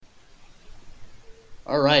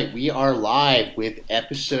All right, we are live with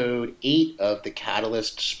episode 8 of the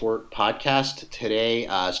Catalyst Sport Podcast. Today,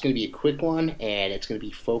 it's going to be a quick one, and it's going to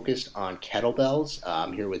be focused on kettlebells.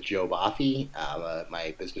 I'm here with Joe Boffey,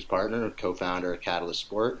 my business partner, co-founder of Catalyst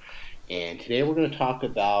Sport. And today we're going to talk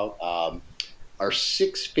about our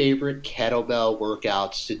 6 favorite kettlebell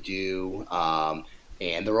workouts to do.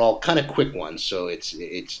 And they're all kind of quick ones, so it's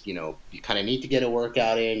you kind of need to get a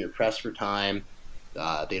workout in, you're pressed for time.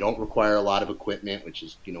 They don't require a lot of equipment, which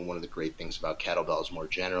is one of the great things about kettlebells more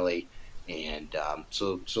generally. And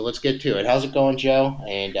so let's get to it. How's it going, Joe?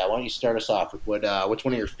 And why don't you start us off with what's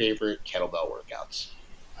one of your favorite kettlebell workouts?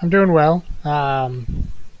 I'm doing well.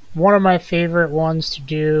 One of my favorite ones to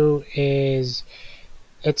do is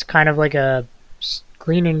it's kind of like a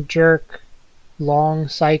clean and jerk long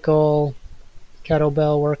cycle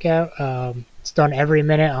kettlebell workout. It's done every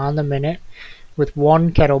minute on the minute with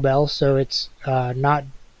one kettlebell, so it's not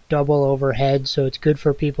double overhead, so it's good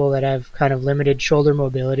for people that have kind of limited shoulder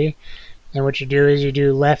mobility. And what you do is you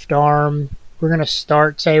do left arm. We're going to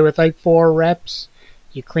start, say, with like 4 reps.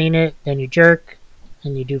 You clean it, then you jerk,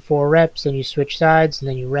 and you do 4 reps, then you switch sides, and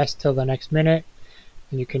then you rest till the next minute,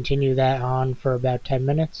 and you continue that on for about 10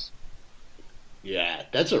 minutes. Yeah,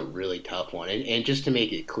 that's a really tough one. And just to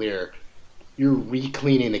make it clear, you're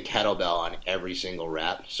re-cleaning the kettlebell on every single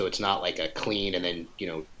rep, so it's not like a clean and then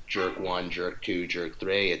jerk 1, jerk 2, jerk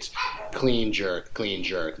 3. It's clean jerk, clean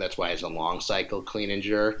jerk. That's why it's a long cycle, clean and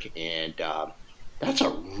jerk. And that's a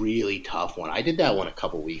really tough one. I did that one a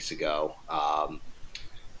couple weeks ago,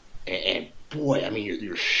 and boy, I mean,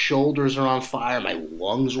 your shoulders are on fire. My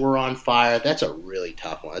lungs were on fire. That's a really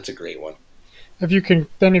tough one. That's a great one. If you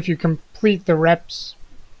complete the reps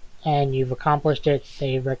and you've accomplished it,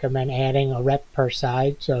 they recommend adding a rep per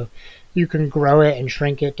side, so you can grow it and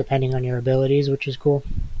shrink it depending on your abilities, which is cool.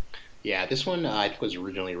 Yeah, this one I think was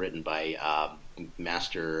originally written by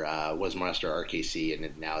Master RKC,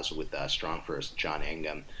 and now is with Strong First, John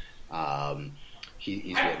Engam.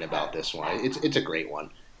 He's written about this one. It's a great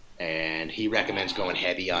one, and he recommends going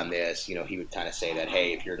heavy on this. He would kind of say that,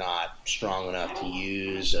 hey, if you're not strong enough to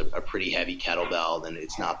use a pretty heavy kettlebell, then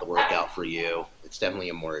it's not the workout for you. It's definitely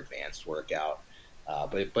a more advanced workout,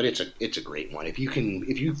 but it's a great one. If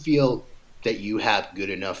you feel that you have good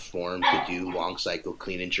enough form to do long cycle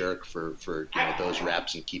clean and jerk for those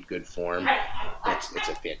reps and keep good form, it's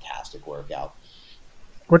a fantastic workout.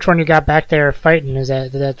 Which one you got back there fighting? Is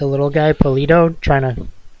that the little guy Polito trying to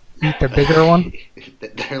eat the bigger one?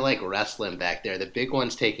 They're like wrestling back there. The big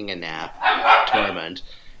one's taking a nap, Tormund,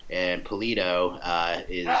 and Polito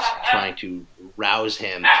is trying to rouse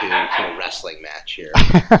him to a wrestling match here.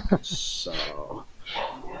 So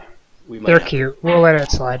they're cute. We'll let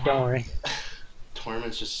it slide. Don't worry.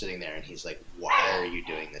 Tormund's just sitting there, and he's like, "Why are you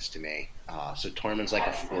doing this to me?" So Tormund's like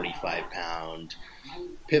a 45-pound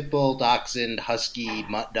pit bull, dachshund, husky,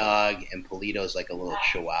 mutt dog, and Polito's like a little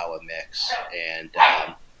Chihuahua mix, and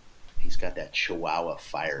he's got that Chihuahua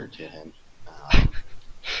fire to him.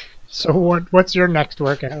 So what's your next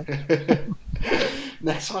workout?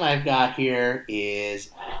 Next one I've got here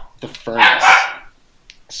is the furnace.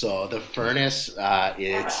 So the furnace, you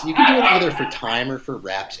can do it either for time or for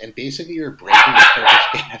reps, and basically you're breaking the Turkish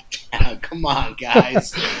get down. Come on,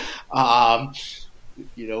 guys.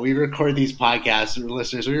 We record these podcasts,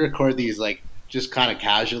 listeners. We record these like just kind of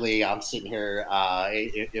casually. I'm sitting here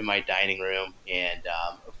in my dining room, and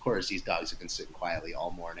of course these dogs have been sitting quietly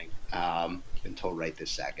all morning until right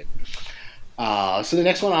this second. So the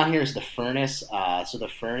next one on here is the furnace. So the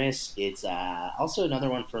furnace, it's also another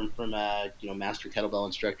one from master kettlebell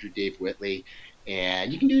instructor Dave Whitley,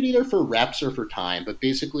 and you can do it either for reps or for time. But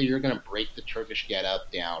basically, you're going to break the Turkish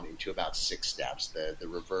get-up down into about 6 steps: the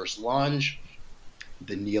reverse lunge,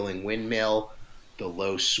 the kneeling windmill, the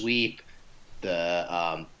low sweep,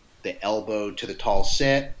 the elbow to the tall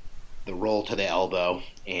sit, the roll to the elbow,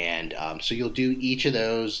 and so you'll do each of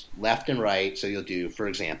those left and right. So you'll do, for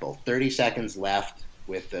example, 30 seconds left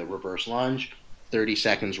with the reverse lunge, 30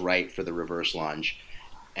 seconds right for the reverse lunge,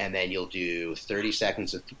 and then you'll do 30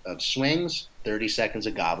 seconds of swings, 30 seconds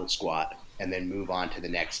of goblet squat, and then move on to the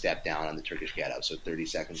next step down on the Turkish get-up. So 30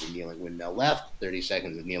 seconds of kneeling windmill left, 30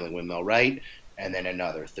 seconds of kneeling windmill right, and then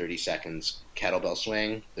another 30 seconds kettlebell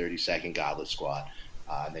swing, 30-second goblet squat.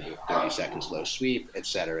 Then you have 30 seconds low sweep, et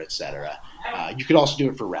cetera, et cetera. You could also do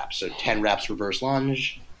it for reps. So 10 reps reverse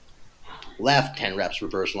lunge left, 10 reps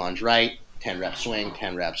reverse lunge right, 10 reps swing,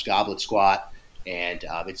 10 reps goblet squat. And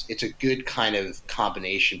it's a good kind of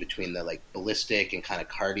combination between the like ballistic and kind of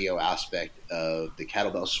cardio aspect of the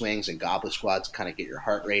kettlebell swings and goblet squats, kind of get your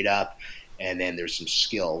heart rate up. And then there's some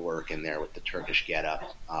skill work in there with the Turkish get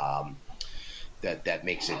up. that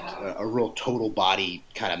makes it a real total body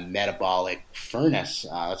kind of metabolic furnace.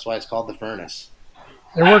 That's why it's called the furnace.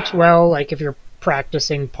 It works well, like if you're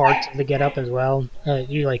practicing parts of the get up as well.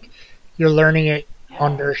 You're learning it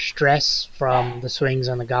under stress from the swings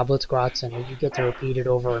and the goblet squats, and you get to repeat it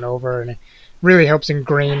over and over, and it really helps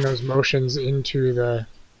ingrain those motions into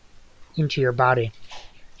your body.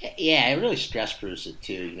 Yeah, it really stress proofs it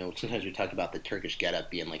too. Sometimes we talk about the Turkish getup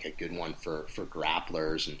being like a good one for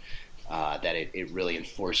grapplers, and that it really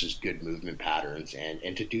enforces good movement patterns,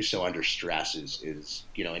 and to do so under stress is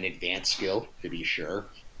an advanced skill to be sure,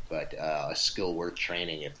 but a skill worth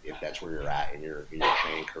training if that's where you're at in your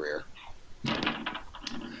training career.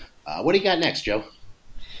 What do you got next, Joe?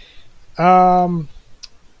 Um,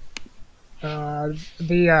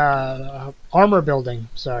 the armor building.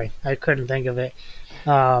 Sorry, I couldn't think of it.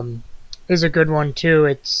 Um, is a good one too.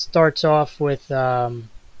 It starts off with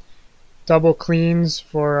double cleans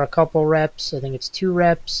for a couple reps. I think it's 2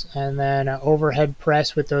 reps, and then an overhead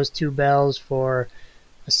press with those 2 bells for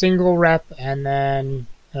a single rep, and then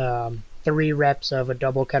 3 reps of a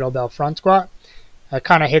double kettlebell front squat. It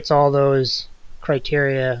kind of hits all those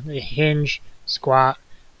criteria: hinge, squat,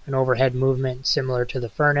 and overhead movement, similar to the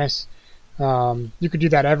furnace. You could do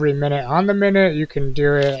that every minute on the minute. You can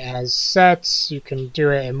do it as sets. You can do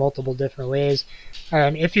it in multiple different ways.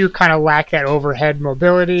 And if you kind of lack that overhead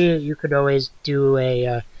mobility, you could always do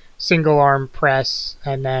a single arm press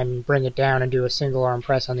and then bring it down and do a single arm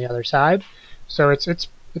press on the other side. So it's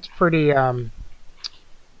pretty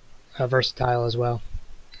versatile as well.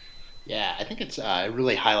 Yeah, I think it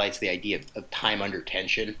really highlights the idea of time under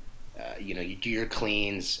tension. You do your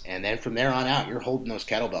cleans, and then from there on out, you're holding those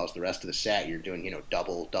kettlebells the rest of the set. You're doing,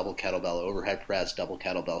 double kettlebell overhead press, double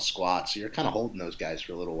kettlebell squat. So you're kind of holding those guys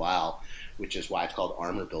for a little while, which is why it's called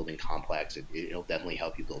armor building complex. It'll definitely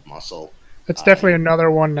help you build muscle. It's definitely another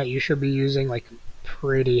one that you should be using like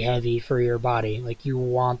pretty heavy for your body. Like you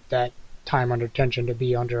want that time under tension to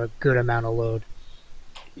be under a good amount of load.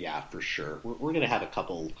 Yeah, for sure. We're going to have a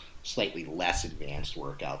couple slightly less advanced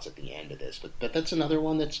workouts at the end of this, but that's another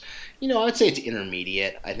one that's, I would say it's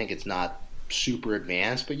intermediate. I think it's not super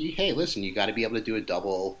advanced, but hey, listen, you got to be able to do a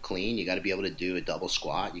double clean. You got to be able to do a double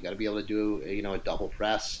squat. You got to be able to do, a double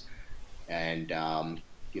press. And,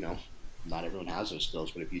 not everyone has those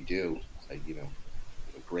skills, but if you do, a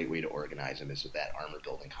great way to organize them is with that armor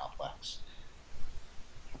building complex.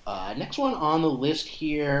 Next one on the list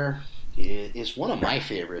here is one of my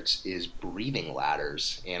favorites is breathing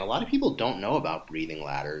ladders, and a lot of people don't know about breathing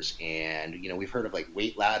ladders. And we've heard of like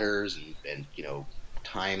weight ladders and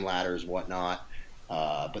time ladders, whatnot.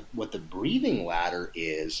 But what the breathing ladder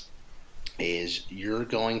is you're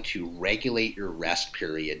going to regulate your rest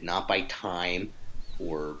period not by time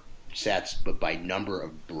or sets, but by number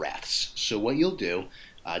of breaths. So what you'll do,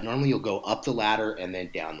 normally you'll go up the ladder and then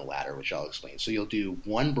down the ladder, which I'll explain. So you'll do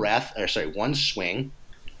one swing,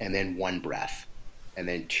 and then 1 breath, and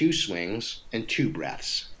then 2 swings and 2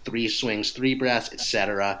 breaths, 3 swings, 3 breaths,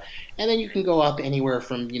 etc. And then you can go up anywhere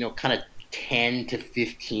from kind of 10 to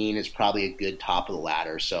 15 is probably a good top of the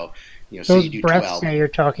ladder. So so Those you do breaths 12. that you're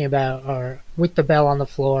talking about are with the bell on the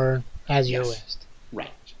floor as your Yes, wrist. right.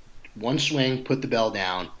 1 swing, put the bell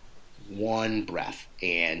down, 1 breath,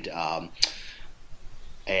 and I'll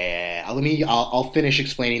finish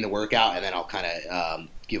explaining the workout, and then I'll kind of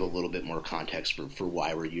give a little bit more context for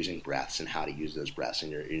why we're using breaths and how to use those breaths in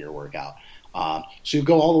your workout. So you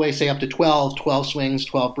go all the way, say up to 12 swings,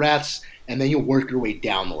 12 breaths, and then you'll work your way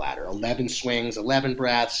down the ladder. 11 swings, 11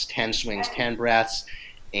 breaths, 10 swings, 10 breaths,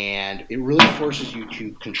 and it really forces you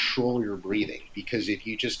to control your breathing, because if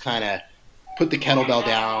you just kind of put the kettlebell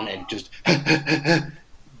down and just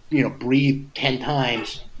breathe 10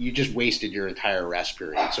 times, you just wasted your entire rest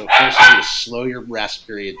period. So it forces you to slow your rest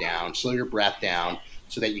period down, slow your breath down,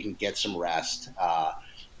 so that you can get some rest.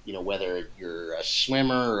 Whether you're a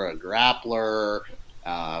swimmer or a grappler,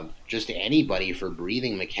 just anybody for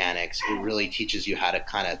breathing mechanics, it really teaches you how to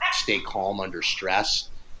kind of stay calm under stress.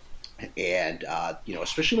 And,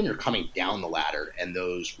 especially when you're coming down the ladder and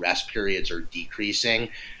those rest periods are decreasing,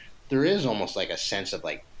 there is almost like a sense of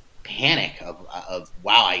like panic of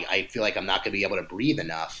wow, I feel like I'm not going to be able to breathe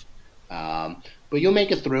enough. But you'll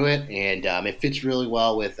make it through it, and it fits really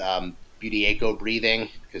well with Budeico breathing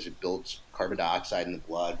because it builds carbon dioxide in the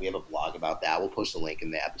blood. We have a blog about that. We'll post a link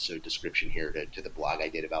in the episode description here to the blog I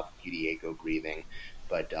did about Budeico breathing.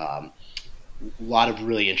 But a lot of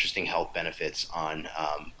really interesting health benefits on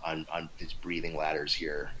these breathing ladders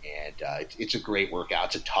here, and it's a great workout.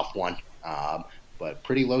 It's a tough one, but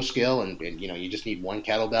pretty low skill, and you just need 1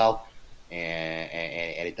 kettlebell,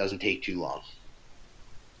 and it doesn't take too long.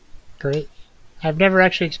 Great. I've never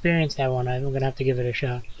actually experienced that one. I'm gonna have to give it a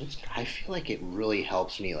shot. I feel like it really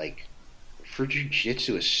helps me, like for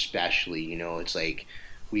jujitsu especially. It's like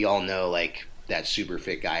we all know like that super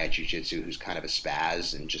fit guy at jujitsu who's kind of a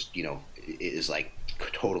spaz and just is like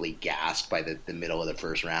totally gassed by the middle of the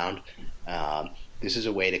first round. This is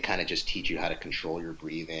a way to kind of just teach you how to control your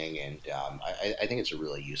breathing, and I think it's a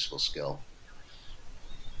really useful skill.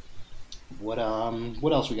 What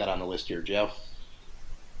else we got on the list here, Joe?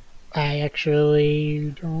 I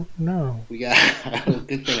actually don't know. We got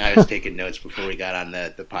good thing I was taking notes before we got on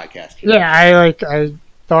the podcast here. Yeah, I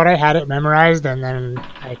thought I had it memorized, and then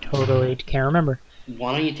I totally can't remember.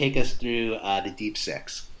 Why don't you take us through the deep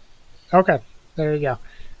six? Okay, there you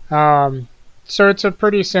go. So it's a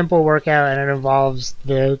pretty simple workout, and it involves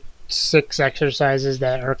the 6 exercises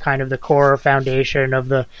that are kind of the core foundation of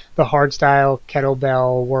the hardstyle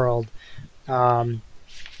kettlebell world. Um,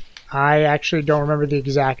 I actually don't remember the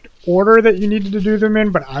exact order that you needed to do them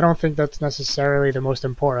in, but I don't think that's necessarily the most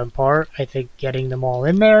important part. I think getting them all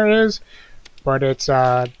in there is, but it's you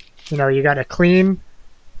got to clean,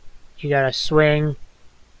 you got to swing,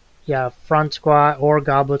 you got a front squat or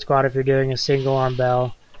goblet squat if you're doing a single arm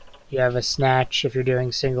bell. You have a snatch if you're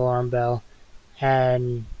doing single arm bell,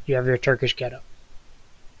 and you have your Turkish get up.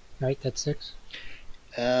 Right, that's 6.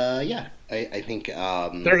 Yeah, I think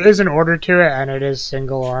There is an order to it, and it is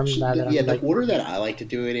single arm. so Now that yeah, I'm the like, order that I like to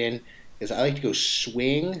do it in is I like to go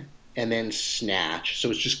swing and then snatch. So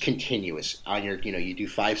it's just continuous. On your, you do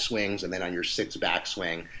 5 swings, and then on your 6th back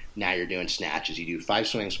swing, now you're doing snatches. You do 5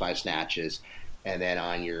 swings, 5 snatches, and then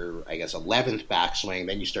on your, I guess, 11th back swing,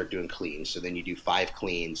 then you start doing cleans. So then you do 5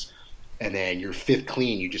 cleans, and then your 5th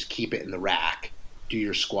clean, you just keep it in the rack. Do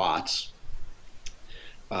your squats.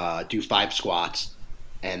 Do 5 squats,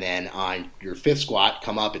 and then on your 5th squat,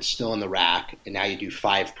 come up, it's still in the rack, and now you do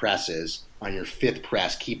 5 presses. On your 5th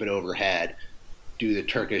press, keep it overhead, do the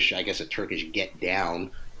Turkish, I guess a Turkish get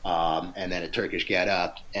down, and then a Turkish get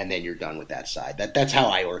up, and then you're done with that side. That's how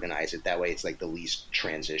I organize it. That way it's like the least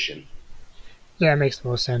transition. yeah, it makes the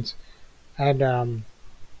most sense. And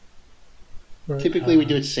Typically we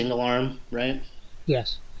do it single arm, right?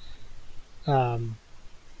 yes. Um,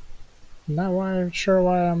 Not sure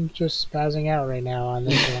why I'm just spazzing out right now on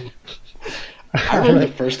this one. I remember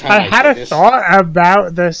the first time I had did a this. thought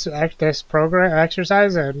about this program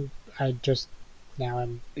exercise, and I just now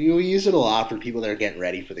I'm We use it a lot for people that are getting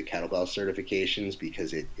ready for the kettlebell certifications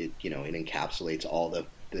because it encapsulates all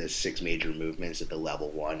the 6 major movements at the level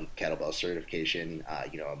 1 kettlebell certification.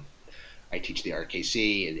 I teach the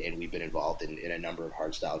RKC, and we've been involved in a number of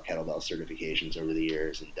hardstyle kettlebell certifications over the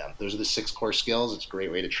years. And those are the 6 core skills. It's a great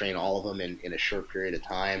way to train all of them in a short period of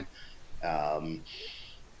time. Um,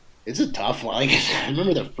 it's a tough one. Like I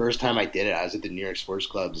remember the first time I did it, I was at the New York Sports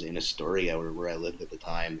Clubs in Astoria, where I lived at the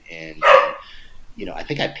time, and I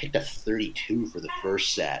think I picked a 32 for the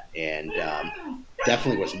first set, and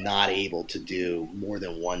definitely was not able to do more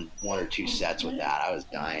than one or 2 sets with that. I was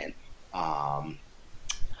dying.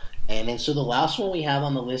 And then so the last one we have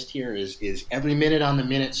on the list here is every minute on the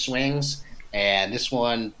minute swings. And this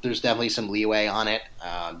one, there's definitely some leeway on it.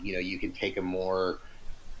 You can take a more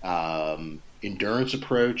endurance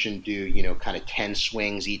approach and do, kind of 10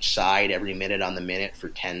 swings each side every minute on the minute for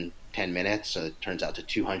 10 minutes. So it turns out to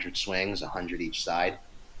 200 swings, 100 each side.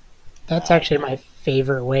 That's actually my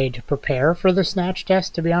favorite way to prepare for the snatch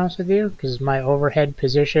test, to be honest with you, because my overhead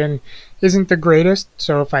position isn't the greatest.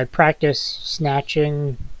 So if I practice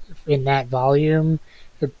snatching in that volume,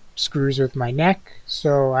 it screws with my neck.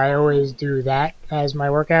 So I always do that as my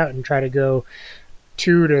workout and try to go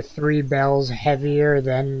 2 to 3 bells heavier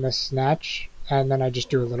than the snatch. And then I just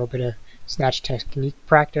do a little bit of snatch technique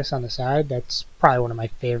practice on the side. That's probably one of my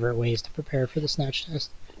favorite ways to prepare for the snatch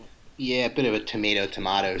test. Yeah, a bit of a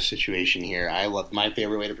tomato situation here. I love my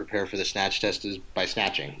favorite way to prepare for the snatch test is by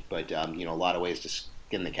snatching, but a lot of ways to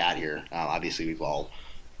skin the cat here. Obviously, I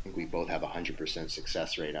think we both have a 100%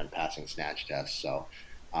 success rate on passing snatch tests. So,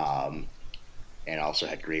 and also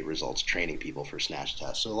had great results training people for snatch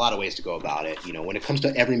tests. So a lot of ways to go about it. When it comes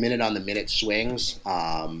to every minute on the minute swings,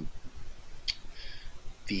 sometimes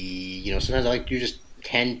I like to do just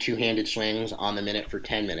 10 two-handed swings on the minute for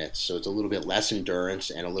 10 minutes. So it's a little bit less endurance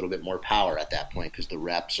and a little bit more power at that point because the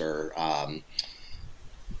reps are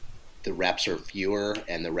fewer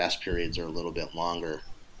and the rest periods are a little bit longer.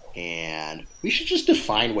 And we should just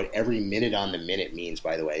define what every minute on the minute means,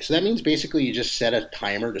 by the way. So that means basically you just set a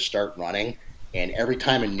timer to start running, and every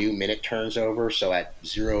time a new minute turns over, so at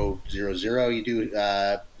 0:00 you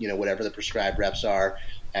do whatever the prescribed reps are.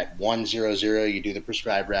 At 1:00 you do the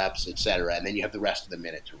prescribed reps, etc. And then you have the rest of the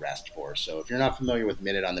minute to rest for. So if you're not familiar with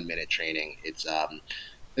minute on the minute training, it's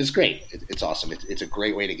It's great. It's awesome. It's a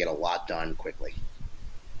great way to get a lot done quickly.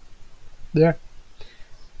 Yeah,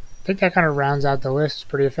 I think that kind of rounds out the list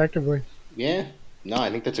pretty effectively. Yeah. No,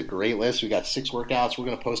 I think that's a great list. We got 6 workouts. We're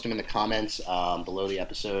going to post them in the comments below the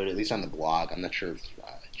episode, at least on the blog. I'm not sure if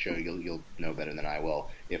Joe, you'll know better than I will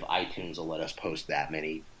if iTunes will let us post that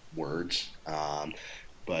many words.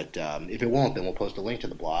 But if it won't, then we'll post a link to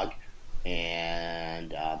the blog.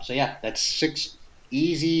 And so yeah, that's 6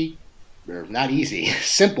 easy, or not easy,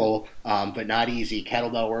 simple, but not easy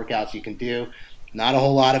kettlebell workouts you can do. Not a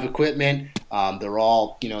whole lot of equipment. They're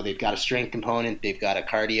all, they've got a strength component, they've got a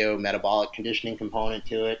cardio metabolic conditioning component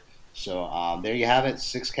to it. So there you have it,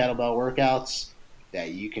 6 kettlebell workouts that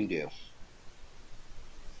you can do.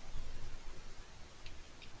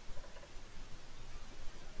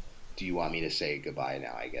 Do you want me to say goodbye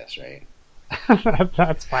now? I guess, right?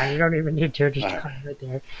 That's fine. You don't even need to. Just All right. cut it right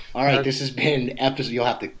there. All right. Uh, This has been episode. You'll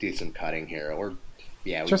have to do some cutting here, or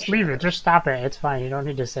yeah, we just should. leave it. Just stop it. It's fine. You don't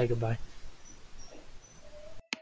need to say goodbye.